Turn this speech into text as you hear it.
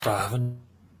Driving.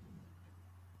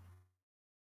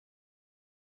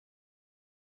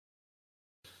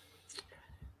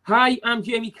 Hi, I'm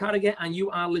Jamie Carragher, and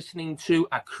you are listening to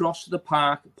Across the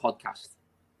Park podcast.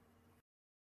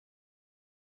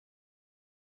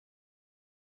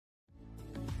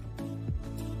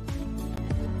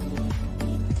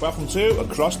 Welcome to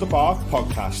Across the Park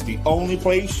podcast, the only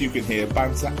place you can hear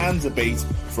banter and debate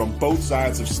from both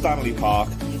sides of Stanley Park,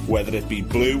 whether it be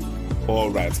blue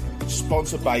or red.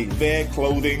 Sponsored by Their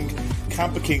Clothing,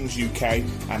 Camper Kings UK,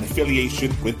 and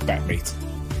affiliation with BetMate.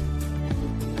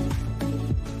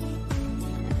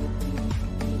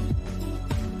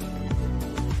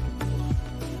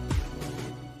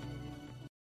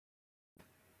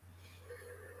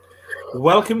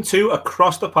 Welcome to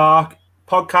Across the Park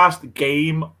podcast,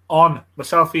 Game On.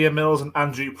 Myself, Ian Mills, and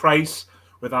Andrew Price,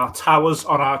 with our towers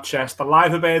on our chest. The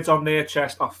liver birds on their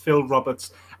chest are Phil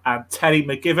Roberts and Terry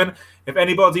McGiven. If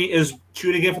anybody is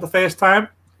tuning in for the first time,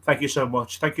 thank you so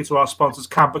much. Thank you to our sponsors,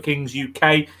 Camper Kings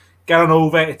UK. Get on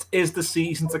over. It is the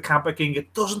season to Camper King.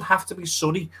 It doesn't have to be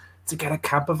sunny to get a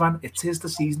camper van. It is the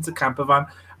season to camper van.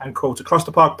 And quote Across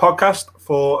the Park podcast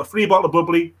for a free bottle of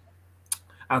bubbly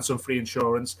and some free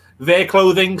insurance. Their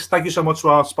Clothing. Thank you so much to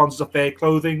our sponsors of Their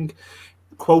Clothing.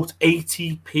 Quote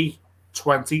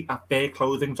ATP20 at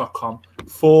theirclothing.com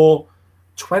for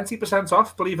 20%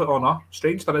 off, believe it or not.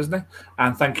 Strange that, isn't it?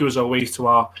 And thank you as always to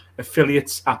our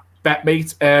affiliates at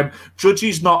BetMate.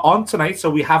 Judgy's not on tonight,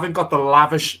 so we haven't got the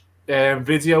lavish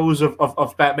videos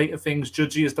of BetMate and things.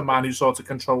 Judgy is the man who sort of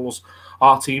controls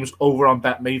our teams over on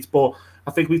BetMate, but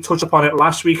I think we touched upon it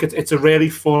last week. It's a really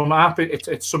fun app.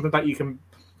 It's something that you can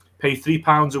pay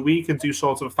 £3 a week and do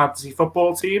sort of a fantasy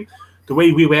football team. The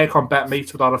way we work on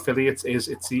BetMate with our affiliates is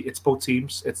it's both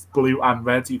teams. It's blue and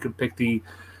red. You can pick the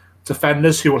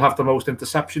defenders who will have the most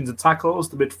interceptions and tackles,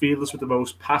 the midfielders with the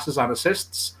most passes and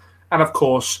assists, and of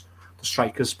course the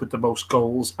strikers with the most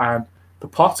goals. And the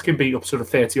pot can be up to the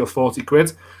 30 or 40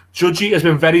 quid. Judgy has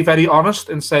been very, very honest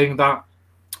in saying that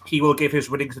he will give his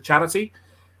winnings to charity.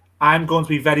 I'm going to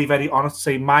be very, very honest to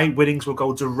say my winnings will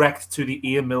go direct to the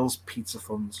Ian Mills Pizza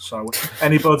Fund. So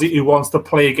anybody who wants to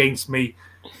play against me,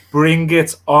 bring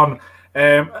it on.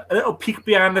 A little peek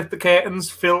behind the curtains.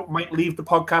 Phil might leave the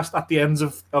podcast at the end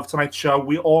of tonight's show.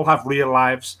 We all have real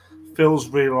lives. Phil's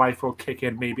real life will kick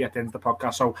in maybe at the end of the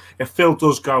podcast. So if Phil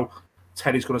does go,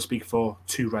 Terry's going to speak for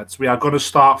two Reds. We are going to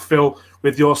start, Phil,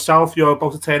 with yourself. You're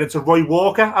about to turn into Roy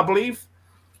Walker, I believe.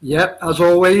 Yep, as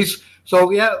always.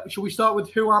 So, should we start with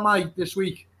Who Am I this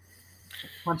week?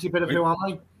 Fancy a bit of Who Am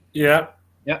I? Yeah.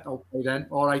 Yeah, okay then.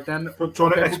 All right then. Do you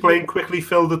want to explain quickly,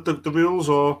 Phil, the rules?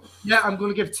 Or yeah, I'm going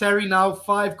to give Terry now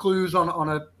 5 clues on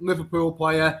a Liverpool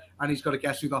player, and he's got to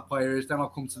guess who that player is. Then I'll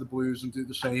come to the Blues and do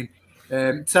the same.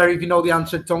 Terry, if you know the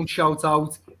answer, don't shout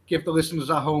out. Give the listeners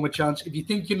at home a chance. If you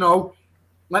think you know,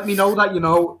 let me know that you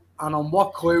know, and on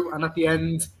what clue, and at the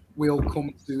end, we'll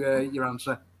come to your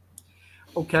answer.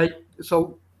 Okay,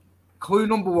 so clue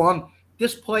number 1.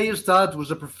 This player's dad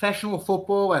was a professional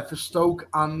footballer for Stoke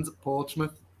and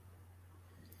Portsmouth.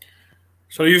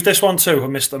 So use this one too. I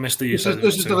missed you. This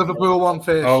is the Liverpool one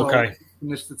first. Okay. So,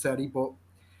 Mr. Terry, but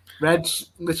Reds,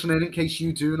 listening in case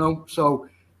you do know. So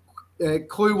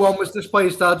clue 1 was this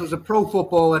player's dad was a pro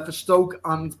footballer for Stoke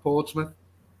and Portsmouth.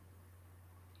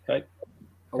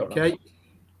 Okay.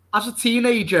 As a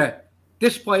teenager,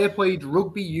 this player played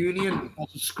rugby union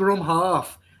as a scrum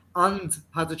half and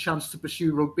had a chance to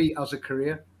pursue rugby as a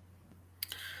career.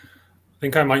 I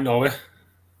think I might know it.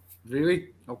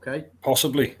 Really? Okay.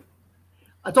 Possibly.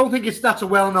 I don't think that's a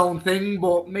well-known thing,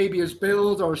 but maybe his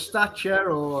build or his stature,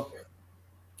 or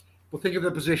we'll think of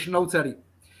the position though, Terry.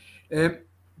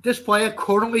 This player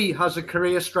currently has a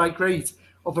career strike rate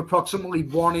of approximately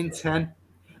 1 in 10,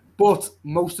 but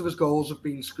most of his goals have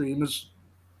been screamers.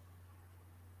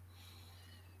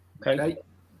 Okay.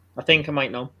 I think I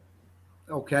might know.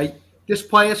 Okay. This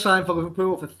player signed for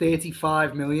Liverpool for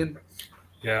 35 million.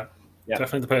 Yeah.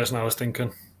 Definitely the person I was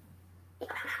thinking.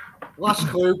 Last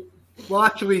clue. Well,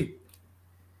 actually,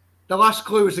 the last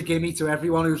clue is a gimme to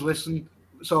everyone who's listened.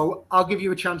 So I'll give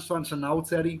you a chance to answer now,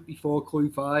 Terry, before clue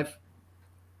 5.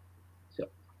 So,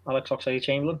 Alex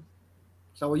Oxlade-Chamberlain.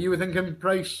 So what you were thinking,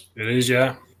 Price? It is,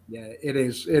 yeah. Yeah, it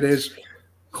is. It is.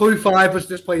 Clue 5 was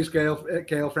this player's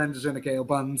girlfriend is in a Gale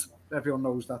band. Everyone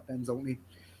knows that then, don't they?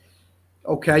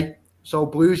 Okay. So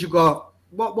Blues, you've got...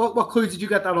 What clue did you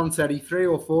get that on, Terry? 3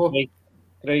 or 4?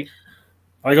 3.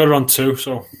 I got it on 2,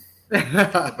 so...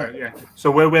 yeah.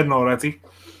 So we're winning already.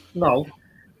 No.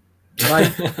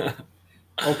 Right.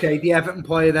 Okay, the Everton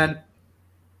player then.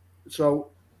 So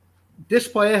this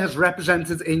player has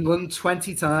represented England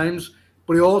 20 times,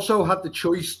 but he also had the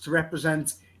choice to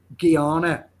represent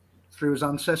Guyana through his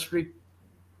ancestry?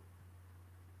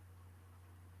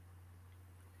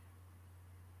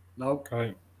 No.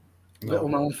 Okay. No. Little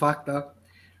known fact there.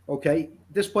 Okay.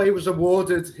 This player was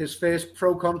awarded his first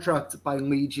pro contract by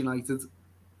Leeds United.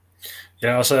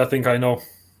 Yeah, I think I know.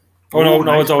 Oh, no,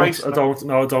 nice I place. don't.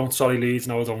 No, I don't. Sorry, Leeds.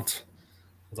 No, I don't.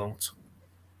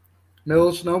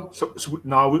 Mills, no. So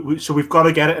we've got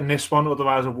to get it in this one,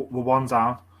 otherwise we're one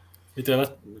down. You did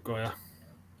it. Go, yeah.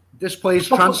 This player's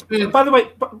transferred. By the way,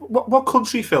 what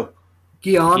country, Phil?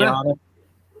 Guyana.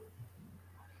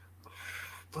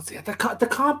 But there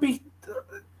can't be.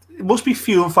 It must be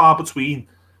few and far between.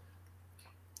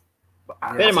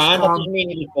 Bear in mind, that doesn't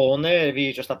mean he was born there. If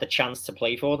he just had the chance to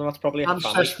play for them, that's probably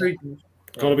ancestry.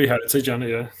 Got to be heritage, isn't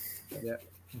it? Yeah.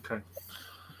 Okay.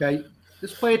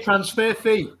 This player transfer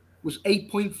fee was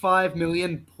 8.5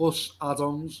 million plus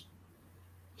add-ons.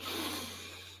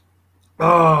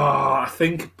 Oh, I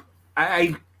think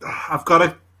I've got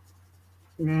to.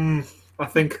 I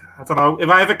don't know if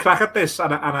I ever crack at this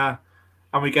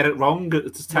and we get it wrong.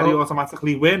 Does Terry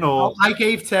automatically win? Or I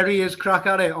gave Terry his crack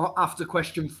at it after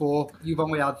question 4. You've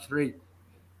only had 3.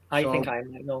 I think I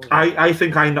know.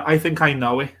 I think I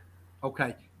know it.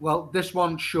 Okay. Well, this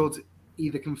one should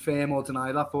either confirm or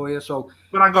deny that for you. So,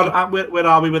 but hang on, where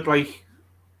are we with like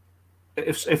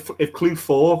if clue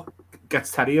 4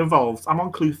 gets Terry involved? I'm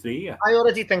on clue 3. Yeah. I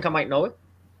already think I might know it.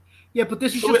 Yeah, but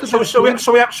this is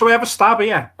so we have a stab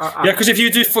here. Yeah, because if you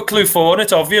do for clue 4 and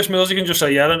it's obvious, Mills, you can just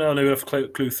say, yeah, I know it for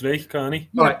clue 3, can't he?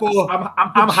 Yeah, but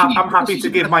I'm happy to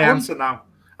give my answer now.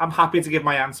 I'm happy to give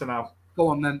my answer now. Go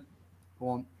on then. Go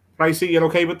on. Pricey, you're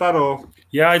okay with that, or?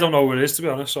 Yeah, I don't know what it is, to be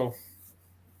honest, so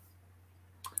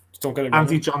just don't get it wrong.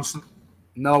 Andy Johnson.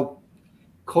 No.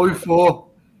 Clue 4.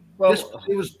 Well, this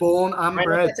he was born and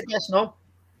bred. Guess no.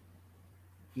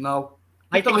 No.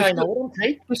 I think I know what I'm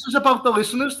saying. This is about the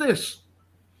listeners, this.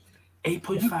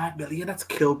 8.5 million, that's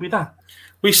killed me, that.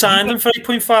 We signed him for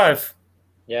 8.5.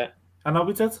 Yeah. I know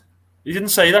we did. You didn't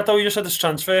say that, though. You just said it's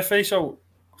transfer fee, so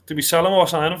did we sell him or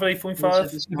sign him for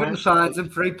 8.5? You wouldn't sign him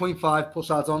for 8.5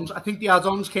 plus add-ons. I think the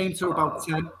add-ons came to about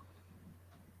 10.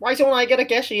 Why don't I get a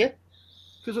guess here?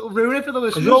 Because it'll ruin it for the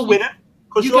listeners.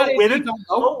 Because you're winning. Don't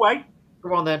know. No way.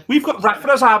 Come on, then. We've got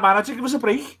Rafa as our manager. Give us a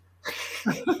break.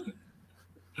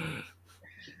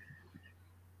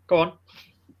 Go on.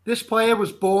 This player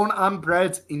was born and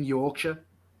bred in Yorkshire.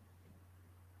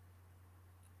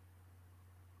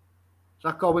 Does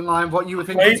that go in line with what you were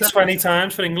thinking? Played 20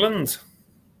 times for England.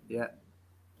 Yeah.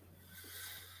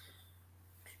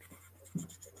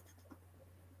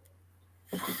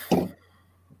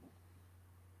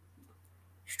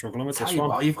 Struggling with this Tell you one.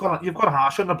 what, you've got a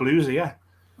harsh on the Blues here.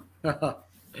 The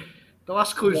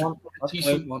last clue is a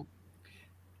decent one.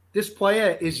 This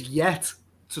player is yet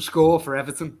to score for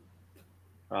Everton.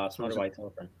 It's not a right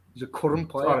open. He's a current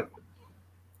player. Sorry.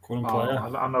 Current player.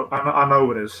 I know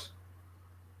who it is.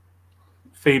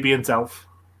 Fabian Delph.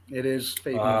 It is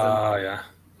Fabian. Yeah.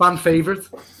 Fan favourite.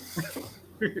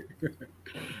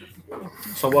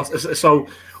 So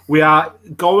we are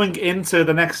going into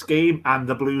the next game and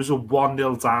the Blues are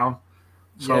 1-0 down.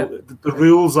 So the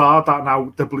rules are that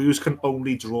now the Blues can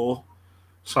only draw.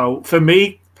 So for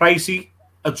me, Pricey,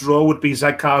 a draw would be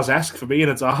Zedcars-esque for me in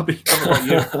a derby. I don't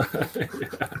know about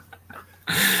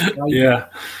you. Yeah.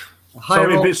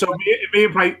 So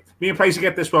me and Pricey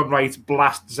get this one right.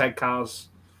 Blast Zedcars.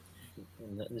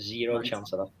 Zero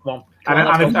chance of that. Come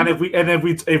on. And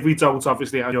if we don't,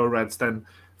 obviously, at your Reds, then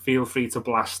feel free to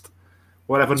blast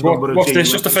whatever number. What's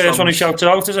this? Just the first one he shouted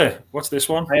out, is it? What's this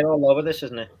one? I'm all over this,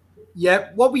 isn't it?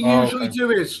 Yeah. What we usually do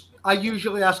is I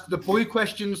usually ask the boy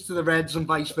questions to the Reds and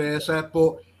vice versa,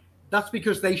 but that's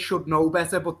because they should know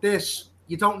better. But this,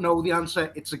 you don't know the answer.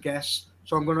 It's a guess.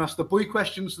 So I'm going to ask the blue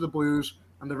questions to the Blues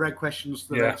and the red questions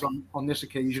to the Reds on this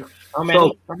occasion. How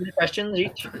many questions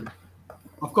each?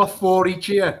 I've got 4 each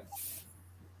here.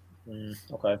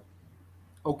 Okay.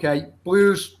 Okay.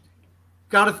 Blues.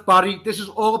 Gareth Barry. This is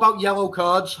all about yellow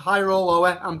cards. Higher or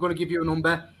lower. I'm going to give you a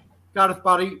number. Gareth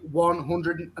Barry,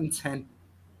 110.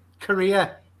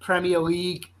 Career, Premier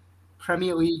League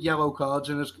yellow cards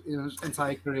in his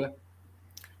entire career.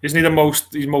 Isn't he the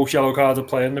most yellow carded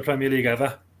player in the Premier League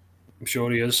ever? I'm sure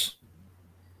he is.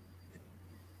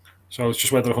 So it's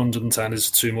just whether 110 is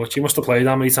too much. He must have played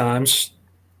how many times?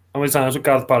 How many times would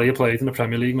Gareth Barry have played in the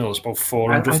Premier League? Mills? About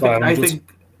 400, 500 I think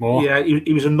more. Yeah,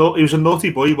 he was a naughty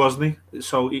boy, wasn't he?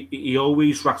 So he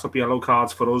always racked up yellow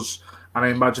cards for us, and I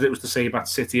imagine it was the same at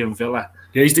City and Villa.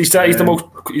 Yeah, he's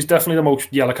definitely the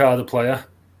most yellow carded player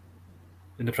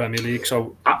in the Premier League.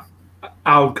 So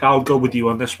I'll go with you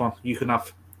on this one. You can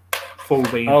have full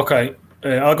vein. Okay,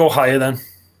 I'll go higher then.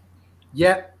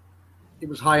 Yeah, It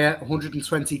was higher,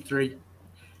 123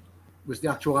 was the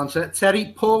actual answer.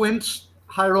 Terry, Paul Ince,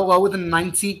 higher or lower than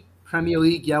 90 Premier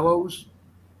League yellows?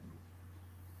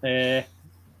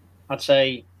 I'd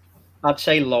say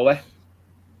lower.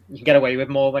 You can get away with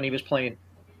more when he was playing.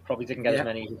 Probably didn't get as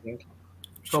many as you think.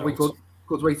 Probably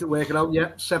good way to work it out.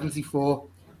 Yeah, 74.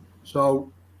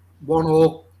 So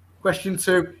 1-1. Question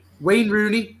 2. Wayne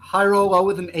Rooney, higher or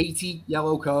lower than 80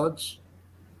 yellow cards?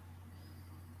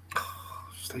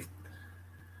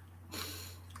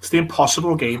 It's the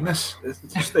impossible game, this.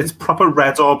 It's proper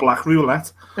red or black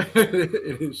roulette.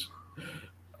 It is.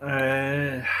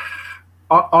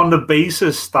 On the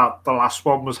basis that the last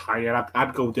one was higher,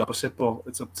 I'd go the opposite, but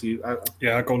it's up to you.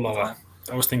 I'd go lower.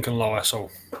 I was thinking lower, so...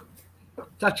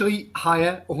 It's actually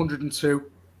higher,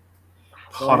 102.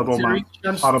 Horrible, man.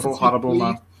 Horrible,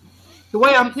 man. The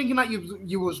way I'm thinking that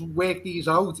you was work these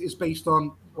out is based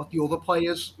on what the other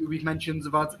players who we've mentioned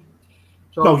have had.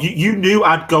 So, no, you knew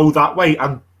I'd go that way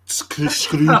and screw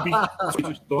me.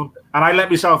 Done. And I let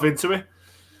myself into it.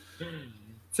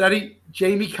 Terry,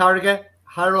 Jamie Carragher,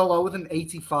 higher or lower than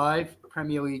 85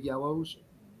 Premier League yellows?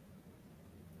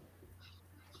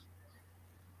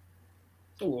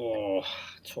 Oh,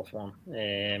 tough one.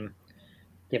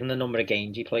 Given the number of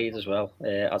games he played as well,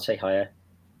 I'd say higher.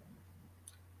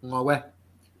 Lower.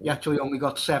 He actually only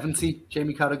got 70.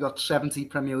 Jamie Carragher got 70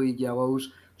 Premier League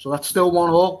yellows. So that's still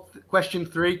 1-1. Question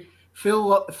 3.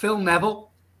 Phil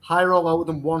Neville, higher or lower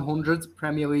than 100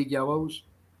 Premier League yellows?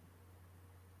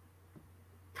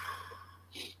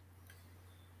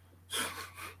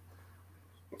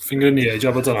 Finger in the air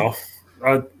job, I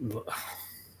don't know.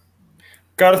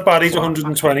 Gareth Barry's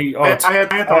 120. I had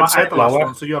the last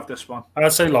one, so you have this one.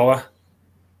 I'd say lower.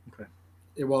 Okay.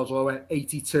 It was lower,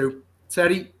 82.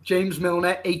 Terry, James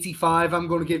Milner, 85, I'm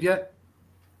going to give you.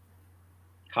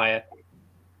 Higher.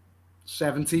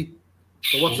 70.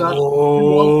 So what's that?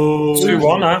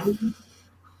 2-1, huh?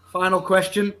 Final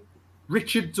question.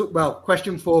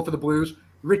 Question 4 for the Blues.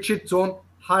 Richard Dunn,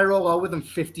 higher or lower than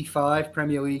 55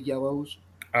 Premier League yellows?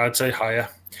 I'd say higher.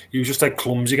 He was just like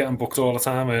clumsy getting booked all the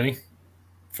time, weren't he?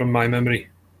 From my memory.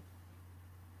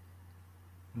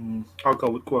 I'll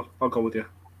go with you.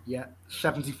 Yeah,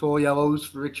 74 yellows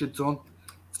for Richard Dunn.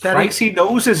 Right, he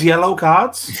knows his yellow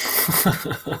cards.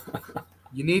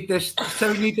 You need this.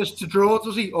 Terry need this to draw,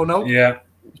 does he? Or no? Yeah.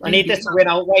 I need this to win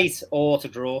outright or to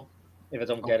draw if I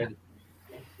don't get it.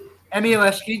 Emil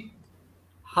Heskey,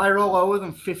 higher or lower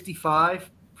than 55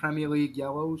 Premier League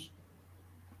yellows?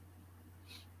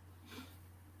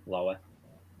 Lower.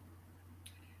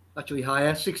 Actually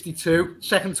higher, 62.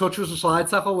 Second touch was a slide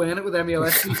tackle, weren't it, with Emil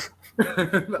Heskey?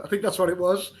 I think that's what it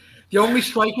was. The only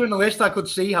striker in the list I could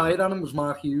see higher than him was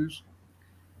Mark Hughes.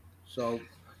 So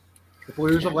the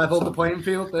Blues have levelled the playing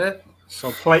field there.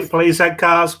 So play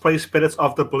Z-Cars, play Spirits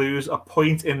of the Blues. A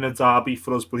point in the derby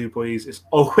for us Blue Boys is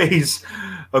always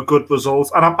a good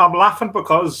result. And I'm laughing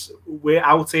because we're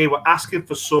out here, we're asking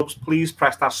for subs. Please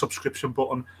press that subscription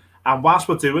button. And whilst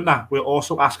we're doing that, we're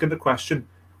also asking the question,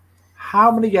 how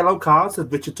many yellow cards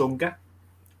did Richard Dunn get?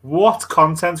 What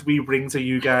content we bring to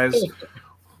you guys.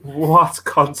 What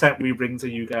content we bring to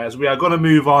you guys. We are going to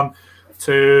move on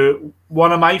to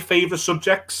one of my favourite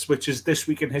subjects, which is This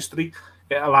Week in History.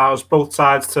 It allows both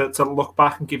sides to look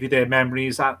back and give you their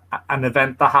memories at an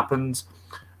event that happened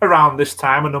around this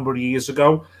time a number of years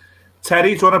ago.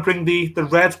 Terry, do you want to bring the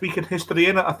Red Week in History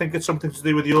in? I think it's something to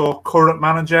do with your current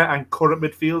manager and current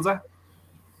midfielder.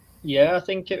 Yeah, I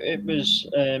think it was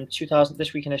 2000.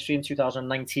 This Week in History in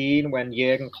 2019 when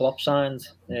Jurgen Klopp signed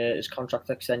his contract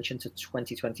extension to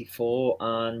 2024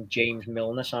 and James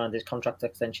Milner signed his contract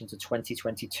extension to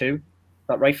 2022. Is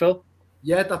that right, Phil?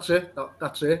 Yeah, that's it.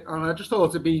 That's it. And I just thought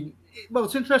it'd be... Well,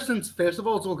 it's interesting, first of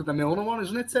all, to look at the Milner one,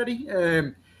 isn't it,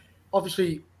 Terry?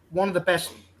 Obviously, one of the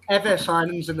best ever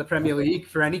signings in the Premier League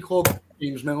for any club,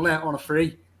 James Milner, on a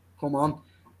free. Come on.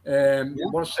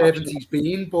 What a servant he's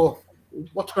been, but...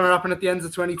 What's going to happen at the end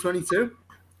of 2022?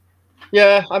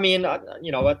 Yeah, I mean, I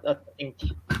think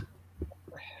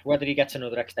whether he gets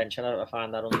another extension, I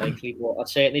find that unlikely. But I'd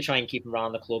certainly try and keep him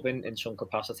around the club in some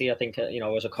capacity. I think,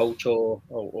 as a coach or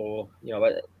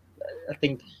I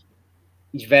think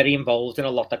he's very involved in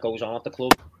a lot that goes on at the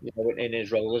club, in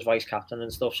his role as vice captain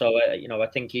and stuff. So, I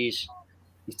think he's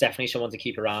definitely someone to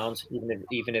keep around,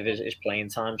 even if his playing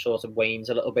time sort of wanes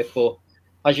a little bit. But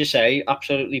as you say,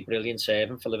 absolutely brilliant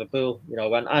servant for Liverpool,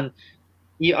 and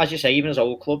as you say, even as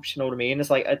old clubs, you know what I mean?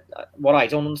 It's like, what I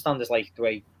don't understand is like the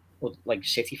way, like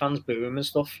City fans boo him and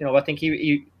stuff. I think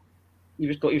he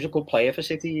was good. He was a good player for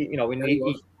City.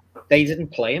 They didn't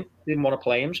play him, didn't want to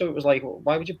play him, so it was like,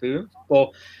 why would you boo him?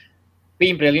 But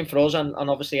been brilliant for us, and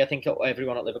obviously I think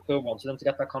everyone at Liverpool wanted him to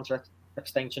get that contract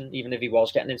extension, even if he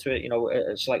was getting into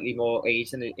it, slightly more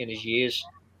aged in his years.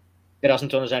 It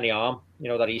hasn't done us any harm,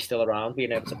 that he's still around,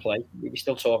 being able to play. We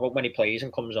still talk about when he plays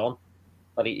and comes on,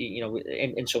 but he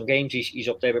in some games he's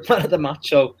up there with man of the match.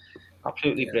 So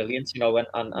absolutely brilliant,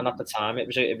 and at the time it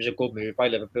was a good move by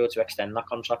Liverpool to extend that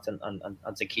contract and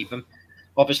to keep him.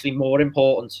 Obviously, more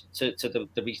important to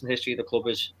the recent history of the club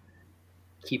is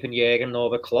keeping Jurgen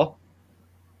over Klopp.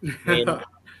 I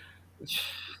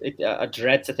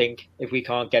dread to think if we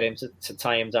can't get him to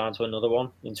tie him down to another one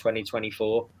in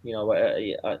 2024.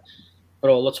 For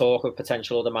all the talk of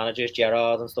potential other managers,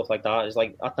 Gerrard and stuff like that, is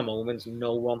like at the moment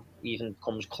no one even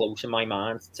comes close in my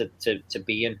mind to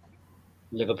being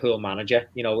Liverpool manager.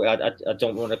 I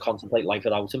don't want to contemplate life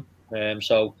without him.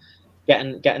 So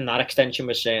getting that extension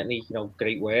was certainly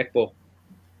great work, but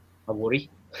I worry.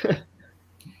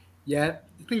 Yeah,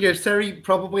 the thing is, Terry,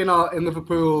 probably in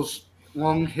Liverpool's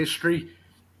long history,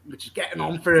 which is getting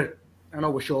on for, I know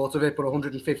we're short of it, but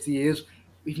 150 years,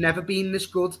 we've never been this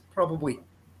good, probably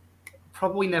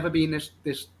never been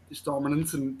this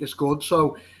dominant and this good.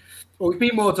 So, we've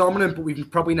been more dominant, but we've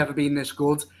probably never been this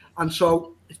good. And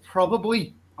so, it's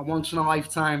probably a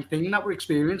once-in-a-lifetime thing that we're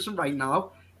experiencing right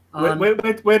now.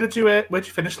 Where did you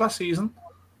finish last season?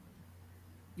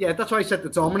 Yeah, that's why I said the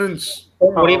dominance.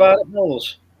 Don't worry about it,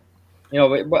 Knowles.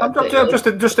 I'm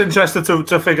just interested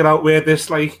to figure out where this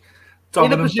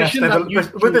dominant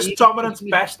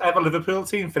best ever Liverpool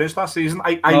team finished last season.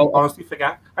 I honestly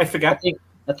forget. I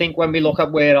think when we look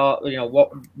at where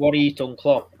what he's done,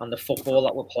 Klopp, and the football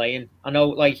that we're playing, I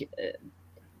know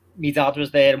my dad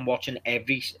was there and watching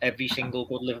every single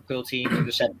good Liverpool team in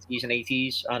the 70s and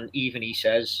 80s, and even he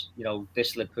says,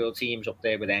 this Liverpool team's up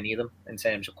there with any of them in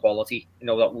terms of quality.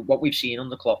 That what we've seen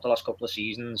under Klopp the last couple of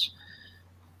seasons.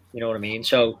 You know what I mean?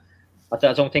 So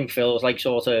I don't think Phil's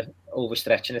sort of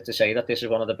overstretching it to say that this is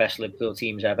one of the best Liverpool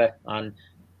teams ever, and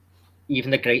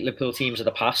even the great Liverpool teams of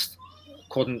the past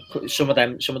couldn't. Some of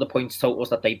the points totals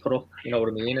that they put up. You know what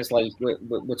I mean? It's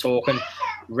we're talking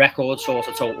record sort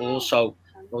of totals. So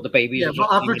the babies. Yeah,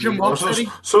 but averaging what?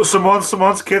 So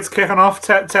someone's kid's kicking off.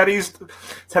 Teddy's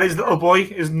little boy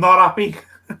is not happy.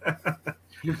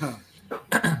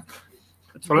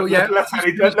 So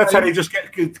let Teddy just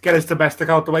get his domestic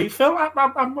out the way. Phil,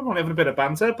 I'm only having a bit of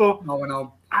banter, but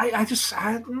no. I just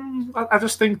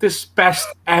think this best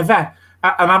ever.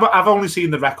 And I've only seen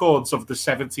the records of the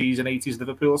 70s and 80s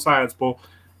Liverpool sides, but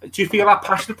do you feel that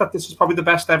passionate that this is probably the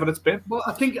best ever it's been? Well,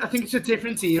 I think it's a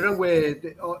different era where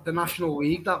the National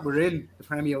League that we're in, the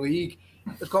Premier League,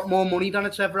 has got more money than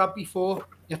it's ever had before.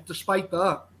 Yet despite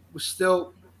that,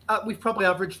 we've probably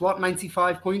averaged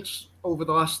 95 points over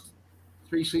the last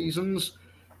 3 seasons.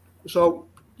 So,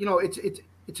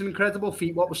 it's an incredible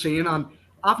feat what we're seeing, and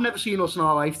I've never seen us in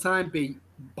our lifetime be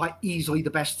by easily the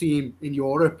best team in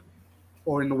Europe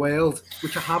or in the world,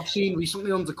 which I have seen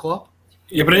recently under Klopp.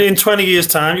 Yeah, but in 20 years'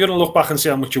 time, you're going to look back and see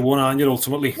how much you won, aren't you,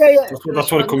 ultimately? Yeah.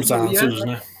 That's what it comes down to, isn't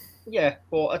it? Yeah,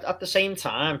 but at the same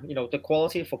time, the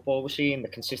quality of football we're seeing, the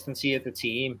consistency of the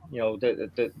team,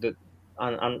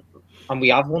 and we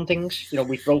have won things.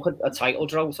 We've broken a title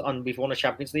drought and we've won a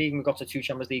Champions League and we've got to 2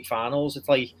 Champions League finals. It's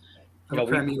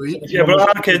Premier League. Yeah, but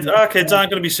our kids aren't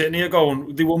going to be sitting here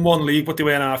going, they won 1 league, but they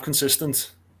weren't half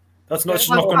consistent. That's not,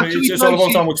 not going to be. It's all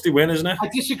about how much they win, isn't it? I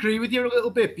disagree with you a little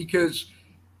bit because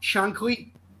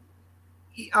Shankly,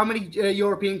 how many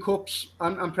European Cups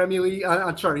and Premier League,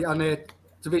 and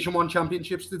Division 1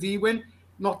 championships did he win?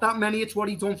 Not that many. It's what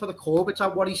he done for the club. It's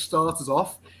what he started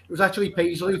off. It was actually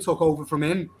Paisley who took over from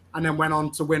him and then went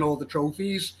on to win all the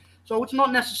trophies. So it's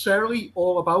not necessarily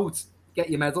all about get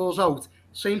your medals out.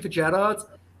 Same for Gerrard.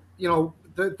 The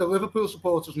Liverpool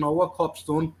supporters know what Klopp's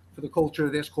done for the culture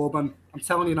of this club. And I'm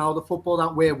telling you now, the football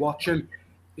that we're watching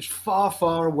is far,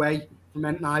 far away from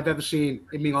anything I've ever seen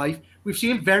in my life. We've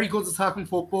seen very good attacking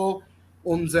football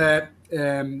under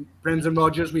Brendan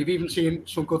Rodgers. We've even seen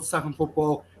some good attacking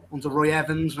football under Roy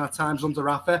Evans and at times under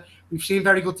Rafa. We've seen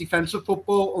very good defensive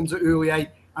football under Houllier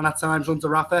and at times under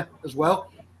Rafa as well.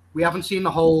 We haven't seen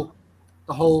the whole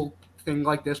thing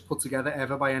like this put together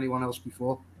ever by anyone else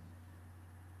before.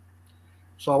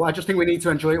 So I just think we need to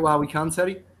enjoy it while we can,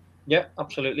 Terry. Yeah,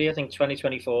 absolutely. I think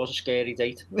 2024 is a scary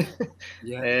date.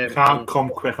 Yeah, cannot come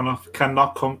quick enough. I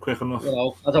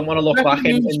don't want to look back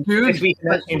in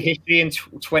history in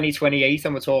 2028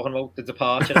 and we're talking about the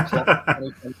departure of Klopp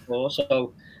 2024.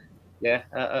 So, yeah,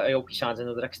 I hope he signs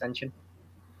another extension.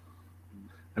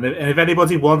 And if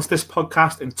anybody wants this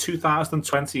podcast in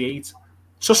 2028,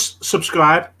 just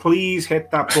subscribe. Please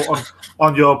hit that button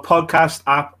on your podcast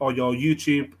app or your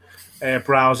YouTube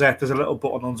browser, there's a little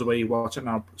button under where you watch it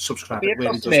now. Subscribe. It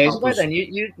really does help by then.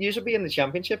 You should be in the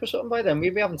championship or something by then.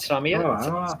 We'd be having Sammy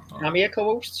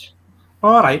co-hosts.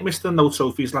 All right, missed no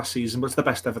trophies last season, but it's the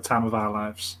best ever time of our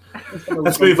lives.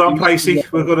 Let's move on, Pricey.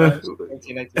 We're gonna.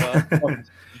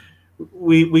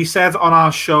 We said on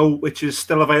our show, which is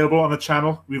still available on the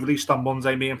channel, we released on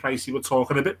Monday. Me and Pricey were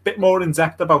talking a bit more in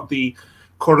depth about the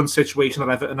current situation at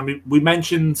Everton. I mean, we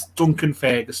mentioned Duncan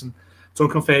Ferguson.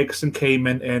 Duncan Ferguson came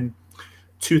in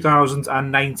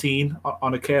 2019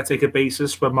 on a caretaker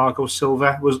basis when Marco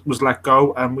Silva was let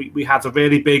go, and we had a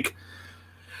really big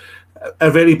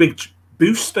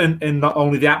boost in not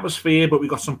only the atmosphere, but we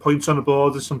got some points on the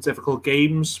board in some difficult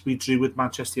games. We drew with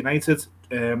Manchester United,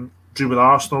 drew with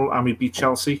Arsenal, and we beat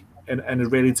Chelsea in a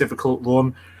really difficult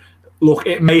run. Look,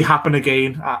 it may happen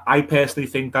again. I personally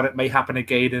think that it may happen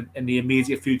again in the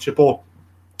immediate future. But,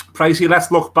 Pricey,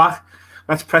 let's look back.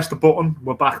 Let's press the button.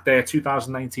 We're back there,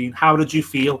 2019. How did you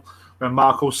feel when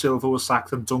Marco Silva was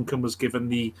sacked and Duncan was given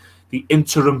the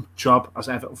interim job as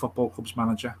Everton Football Club's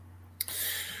manager?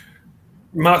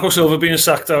 Marco Silva being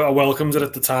sacked, I welcomed it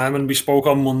at the time, and we spoke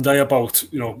on Monday about,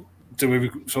 do we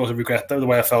sort of regret the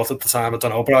way I felt at the time? I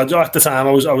don't know, but at the time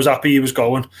I was happy he was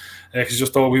going, because I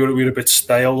just thought we were a bit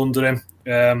stale under him.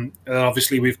 And then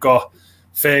obviously we've got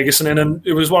Ferguson in, and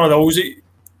it was one of those.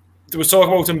 There was talk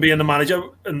about him being the manager,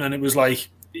 and then it was like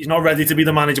he's not ready to be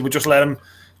the manager, but just let him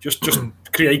just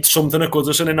create something at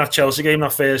Goodison in that Chelsea game,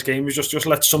 that first game. Was just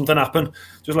let something happen,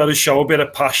 just let us show a bit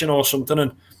of passion or something,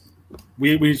 and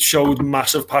we showed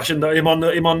massive passion. Him on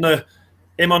the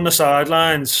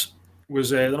sidelines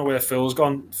was I don't know where Phil's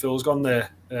gone. Phil's gone there.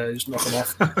 Just knock him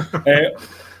off.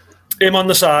 Him on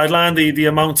the sideline, the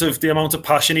amount of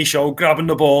passion he showed, grabbing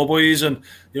the ball, boys, and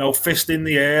fist in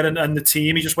the air, and the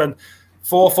team. He just went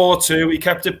 4-4-2. He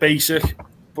kept it basic,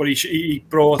 but he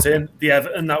brought in the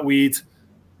Everton that we'd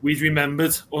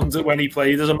remembered under when he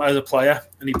played as a player,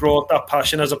 and he brought that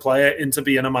passion as a player into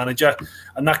being a manager.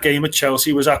 And that game at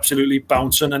Chelsea was absolutely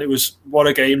bouncing, and it was what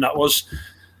a game that was.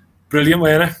 Brilliant,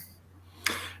 wasn't it?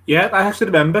 Yeah, I actually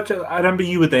remember. I remember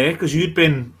you were there because you'd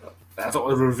been. I don't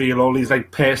want to reveal all these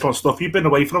personal stuff. You've been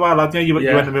away for a while, hadn't you?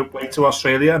 You went away to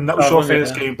Australia, and that was your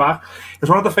first game back. It was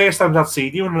one of the first times I'd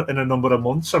seen you in a number of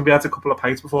months, and we had a couple of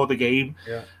pints before the game.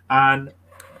 Yeah. And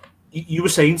you were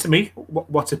saying to me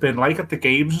what's it been like at the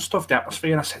games and stuff, the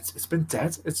atmosphere, and I said it's been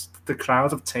dead. It's the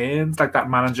crowd have turned, like that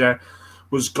manager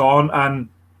was gone, and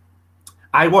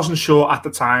I wasn't sure at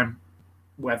the time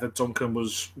whether Duncan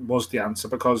was the answer,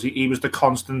 because he was the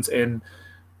constant in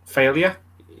failure.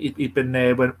 He'd been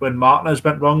there when Martinez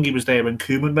went wrong. He was there when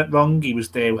Koeman went wrong. He was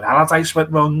there when Allardyce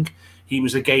went wrong. He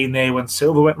was again there when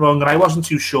Silva went wrong. And I wasn't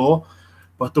too sure,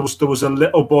 but there was a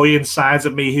little boy inside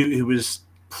of me who was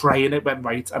praying it went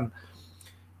right. And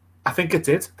I think it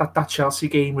did. That Chelsea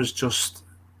game was just...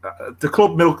 the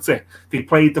club milked it. They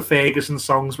played the Ferguson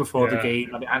songs before the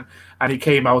game, and he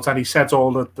came out and he said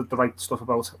all the right stuff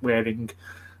about wearing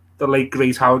the late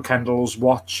great Howard Kendall's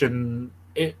watch, and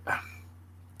it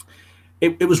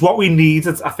was what we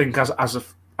needed, I think, as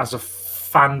a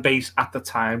fan base at the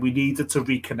time. We needed to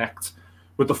reconnect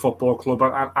with the football club,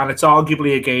 and it's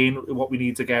arguably again what we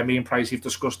need to get. Me and Price have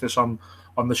discussed this on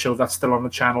the show that's still on the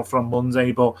channel from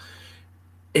Monday, but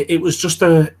it was just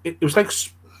it was like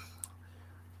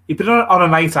you've been on a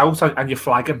night out and you're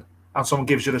flagging, and someone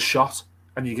gives you a shot,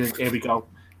 and you go, here we go.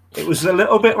 It was a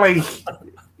little bit like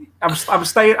I'm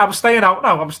staying out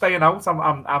now. I'm staying out.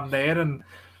 I'm there, and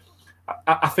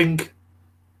I think.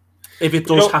 If it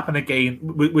does happen again,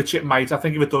 which it might, I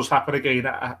think if it does happen again,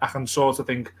 I can sort of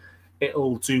think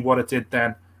it'll do what it did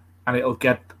then, and it'll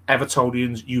get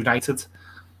Evertonians united.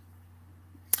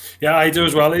 Yeah, I do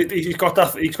as well. He's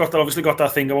obviously got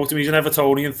that thing about him. He's an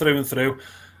Evertonian through and through,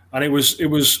 and it was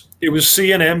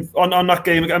seeing him on that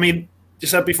game. I mean, you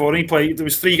said before he played. There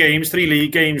was 3 games, 3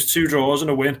 league games, 2 draws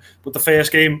and a win. But the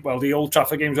first game, well, the Old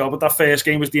Trafford game as well. But that first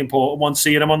game was the important one.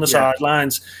 Seeing him on the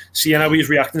sidelines, seeing how he was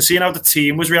reacting, seeing how the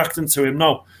team was reacting to him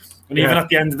now. And even at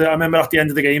the end I remember at the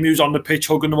end of the game, he was on the pitch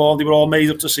hugging them all. They were all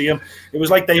made up to see him. It was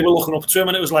like they were looking up to him,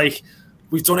 and it was like,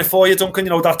 we've done it for you, Duncan.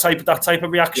 That type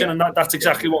of reaction, and that's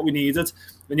exactly what we needed.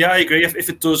 And I agree. If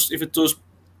it does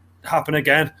happen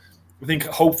again, I think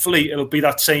hopefully it'll be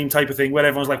that same type of thing where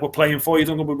everyone's like, we're playing for you,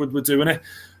 Duncan, we're doing it.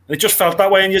 And it just felt that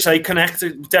way, and you say connect.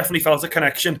 It definitely felt a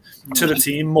connection to the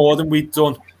team more than we'd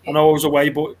done. I know I was away,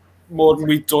 but more than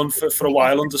we'd done for a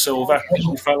while under Silva.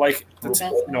 We felt like,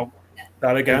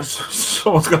 that again.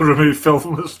 Someone's got to remove Phil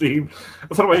from the stream.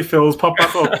 I thought about Phil's popped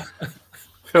back up.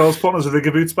 Phil's putting his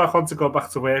rigger boots back on to go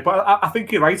back to work. But I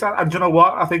think you're right. And you know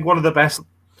what? I think one of the best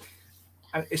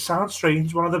and it sounds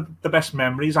strange. One of the best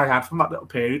memories I had from that little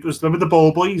period was with the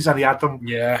Ball Boys, and he had them.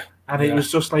 Yeah. And it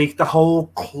was just like the whole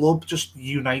club just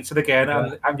united again.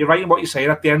 And you're right in what you're saying.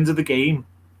 At the end of the game,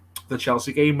 the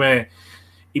Chelsea game, where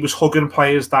he was hugging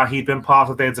players that he'd been part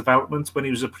of their development when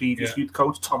he was a previous youth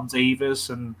coach, Tom Davis,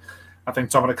 and I think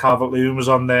Dominic Calvert-Lewin was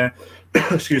on there.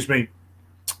 Excuse me.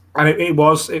 And it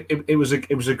was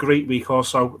a great week or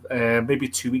so, maybe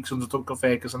 2 weeks under Duncan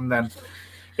Ferguson. And then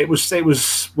it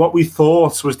was what we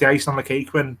thought was the icing on the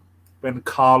cake when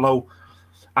Carlo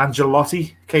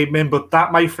Ancelotti came in. But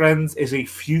that, my friends, is a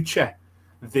future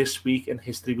this week in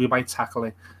history. We might tackle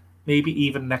it maybe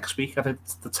even next week. I think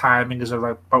the timing is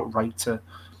about right to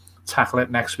tackle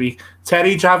it next week.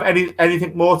 Terry, do you have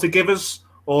anything more to give us,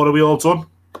 or are we all done?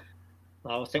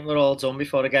 I think we're all done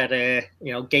before I get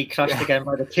gate crashed again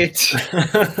by the kids. Do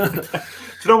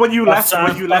you know when you left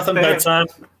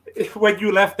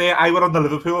there, I went on the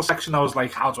Liverpool section. I was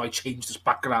like, how do I change this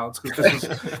background? Because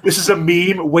this is a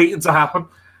meme waiting to happen.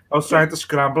 I was trying to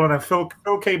scramble, and then Phil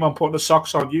came on putting the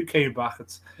socks on. You came back.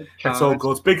 It's all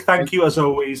good. Big thank you, as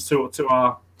always, to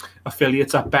our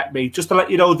affiliates at BetMate. Just to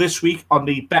let you know, this week on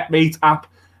the BetMate app,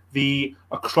 the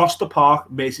Across the Park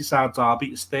Merseyside derby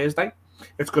is Thursday.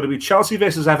 It's going to be Chelsea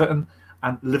versus Everton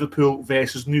and Liverpool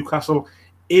versus Newcastle.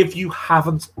 If you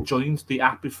haven't joined the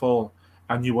app before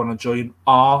and you want to join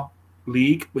our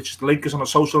league, which is the link is on the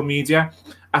social media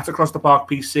at Across the Park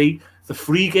PC, the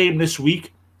free game this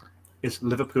week is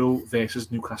Liverpool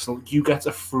versus Newcastle. You get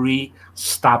a free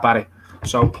stab at it.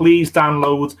 So please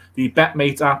download the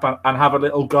BetMate app and have a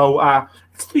little go.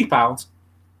 It's £3.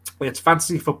 It's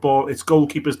fantasy football. It's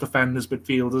goalkeepers, defenders,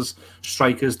 midfielders,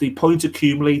 strikers. The points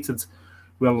accumulated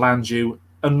will land you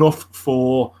enough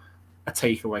for a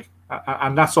takeaway.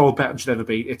 And that's all betting should ever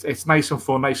be. It's nice and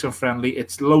fun, nice and friendly.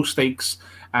 It's low stakes,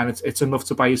 and it's enough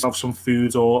to buy yourself some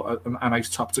food or a nice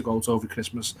top to go to over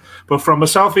Christmas. But from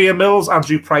myself, Ian Mills,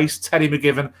 Andrew Price, Terry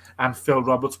McGivern, and Phil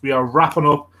Roberts, we are wrapping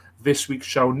up this week's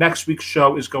show. Next week's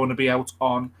show is going to be out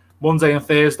on Monday and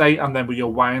Thursday, and then we are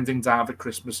winding down for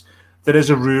Christmas. There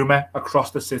is a rumour across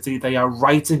the city. They are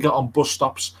writing it on bus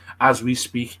stops as we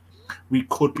speak. We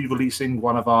could be releasing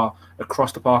one of our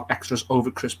Across the Park extras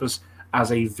over Christmas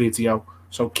as a video.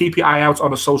 So keep your eye out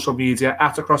on the social media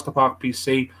at Across the Park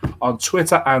PC on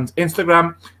Twitter and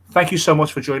Instagram. Thank you so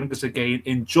much for joining us again.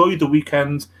 Enjoy the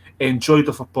weekend. Enjoy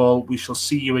the football. We shall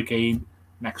see you again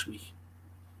next week.